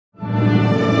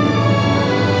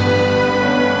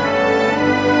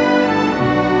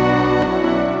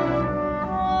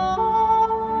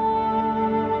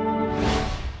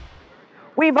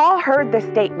We've all heard the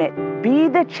statement, be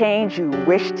the change you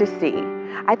wish to see.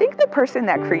 I think the person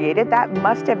that created that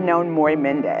must have known Moy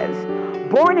Mendez.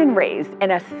 Born and raised in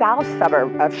a south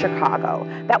suburb of Chicago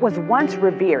that was once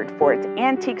revered for its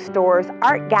antique stores,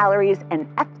 art galleries,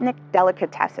 and ethnic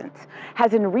delicatessens,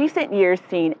 has in recent years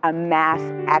seen a mass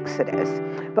exodus.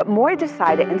 But Moy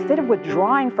decided instead of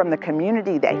withdrawing from the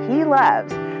community that he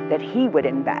loves, that he would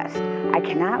invest. I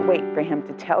cannot wait for him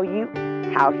to tell you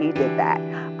how he did that.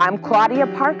 I'm Claudia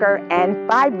Parker, and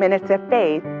 5 Minutes of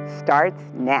Faith starts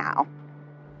now.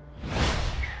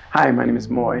 Hi, my name is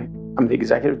Moy. I'm the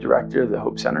Executive Director of the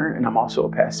Hope Center, and I'm also a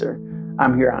pastor.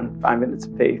 I'm here on 5 Minutes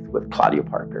of Faith with Claudia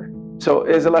Parker. So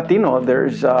as a Latino,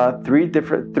 there's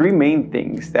three main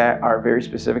things that are very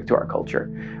specific to our culture.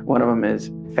 One of them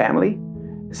is family,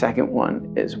 the second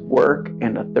one is work,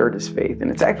 and the third is faith. And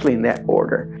it's actually in that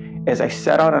order. As I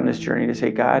set out on this journey to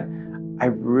say, God, I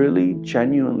really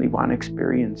genuinely want to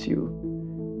experience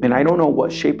you. And I don't know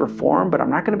what shape or form, but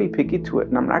I'm not going to be picky to it.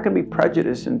 And I'm not going to be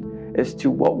prejudiced as to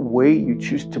what way you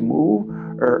choose to move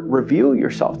or reveal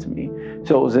yourself to me.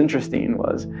 So what was interesting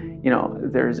was,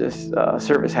 there's this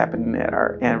service happening at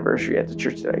our anniversary at the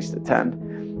church that I used to attend.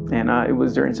 And it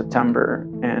was during September,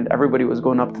 and everybody was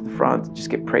going up to the front to just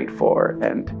get prayed for.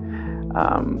 And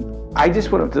I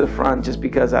just went up to the front just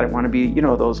because I didn't want to be,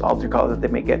 those altar calls that they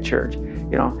make at church.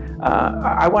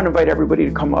 I want to invite everybody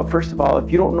to come up. First of all, if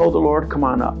you don't know the Lord, come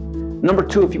on up. Number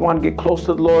two, if you want to get close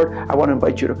to the Lord, I want to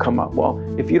invite you to come up. Well,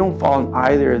 if you don't fall in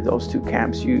either of those two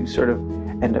camps, you sort of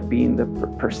end up being the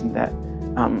person that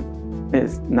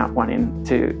is not wanting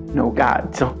to know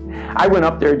God. So I went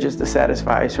up there just to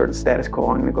satisfy sort of status quo.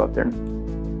 I'm going to go up there.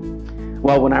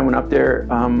 Well, when I went up there,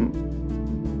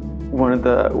 one of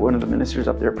the ministers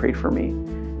up there prayed for me,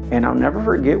 and I'll never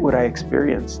forget what I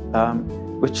experienced,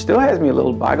 which still has me a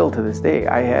little boggled to this day.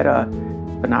 I had a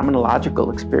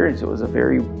phenomenological experience. It was a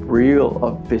very real,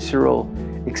 a visceral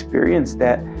experience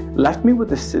that left me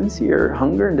with a sincere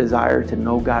hunger and desire to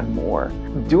know God more.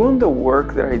 Doing the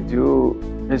work that I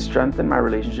do has strengthened my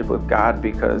relationship with God,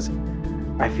 because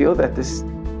I feel that this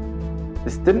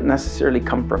didn't necessarily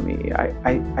come from me.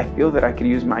 I feel that I could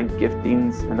use my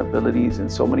giftings and abilities in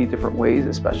so many different ways,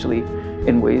 especially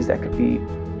in ways that could be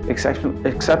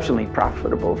exceptionally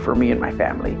profitable for me and my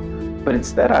family. But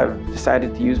instead, I've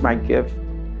decided to use my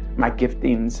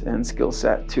giftings and skill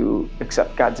set to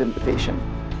accept God's invitation.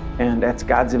 And that's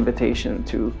God's invitation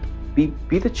to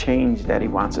be the change that He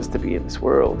wants us to be in this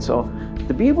world. So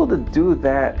to be able to do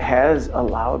that has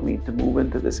allowed me to move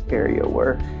into this area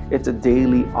where it's a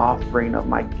daily offering of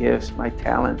my gifts, my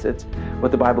talents. It's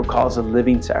what the Bible calls a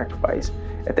living sacrifice.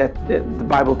 The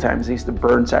Bible times they used to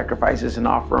burn sacrifices and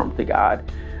offer them to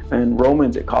God. In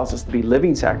Romans, it calls us to be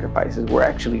living sacrifices. We're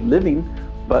actually living,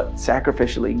 but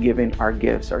sacrificially giving our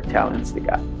gifts, our talents to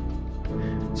God.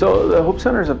 So the Hope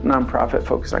Center is a nonprofit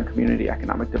focused on community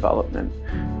economic development.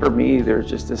 For me, there's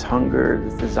just this hunger,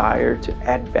 this desire to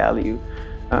add value.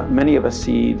 Many of us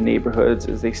see neighborhoods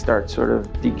as they start sort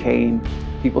of decaying.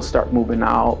 People start moving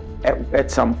out. At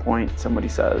some point, somebody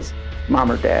says, Mom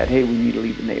or Dad, hey, we need to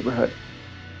leave the neighborhood.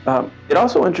 It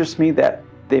also interests me that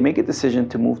they make a decision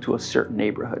to move to a certain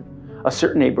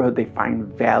neighborhood they find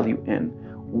value in.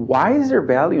 Why is there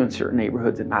value in certain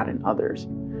neighborhoods and not in others?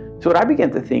 So what I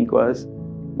began to think was,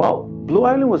 well, Blue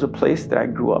Island was a place that I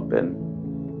grew up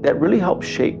in that really helped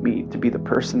shape me to be the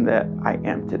person that I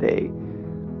am today.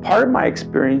 Part of my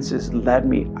experiences led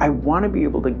me, I want to be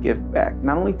able to give back,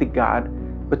 not only to God,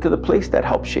 but to the place that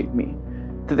helped shape me,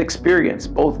 to the experience,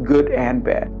 both good and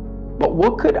bad. But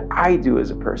what could I do as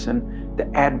a person to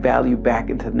add value back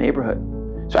into the neighborhood?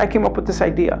 So I came up with this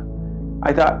idea.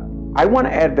 I thought, I want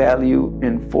to add value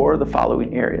in 4 of the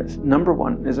following areas. Number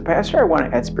 1, as a pastor, I want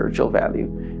to add spiritual value.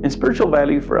 And spiritual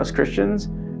value for us Christians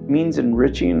means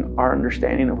enriching our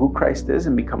understanding of who Christ is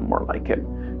and become more like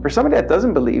Him. For somebody that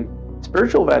doesn't believe,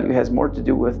 spiritual value has more to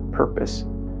do with purpose.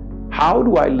 How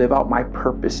do I live out my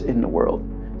purpose in the world?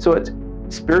 So it's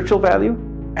spiritual value,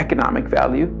 economic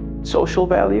value, social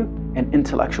value, and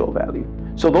intellectual value.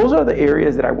 So those are the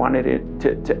areas that I wanted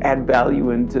to add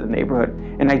value into the neighborhood.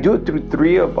 And I do it through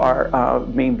 3 of our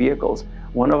main vehicles.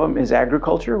 One of them is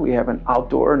agriculture. We have an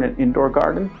outdoor and an indoor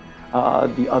garden.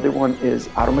 The other one is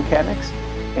auto mechanics.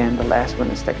 And the last one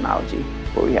is technology,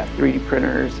 where we have 3D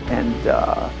printers, and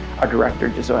our director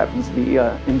just so happens to be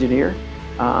an engineer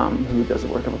who does the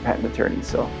work of a patent attorney.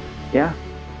 So, yeah.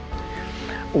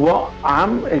 Well,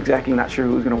 I'm exactly not sure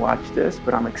who's going to watch this,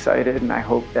 but I'm excited, and I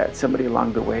hope that somebody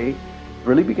along the way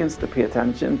really begins to pay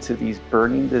attention to these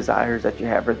burning desires that you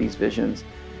have, or these visions,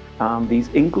 these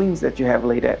inklings that you have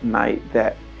late at night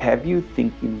that have you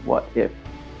thinking, what if?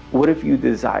 What if you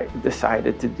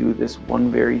decided to do this one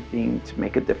very thing to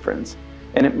make a difference?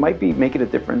 And it might be making a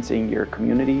difference in your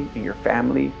community, in your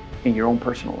family, in your own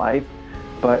personal life.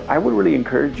 But I would really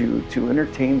encourage you to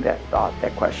entertain that thought,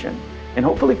 that question, and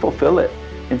hopefully fulfill it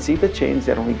and see the change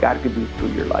that only God could do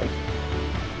through your life.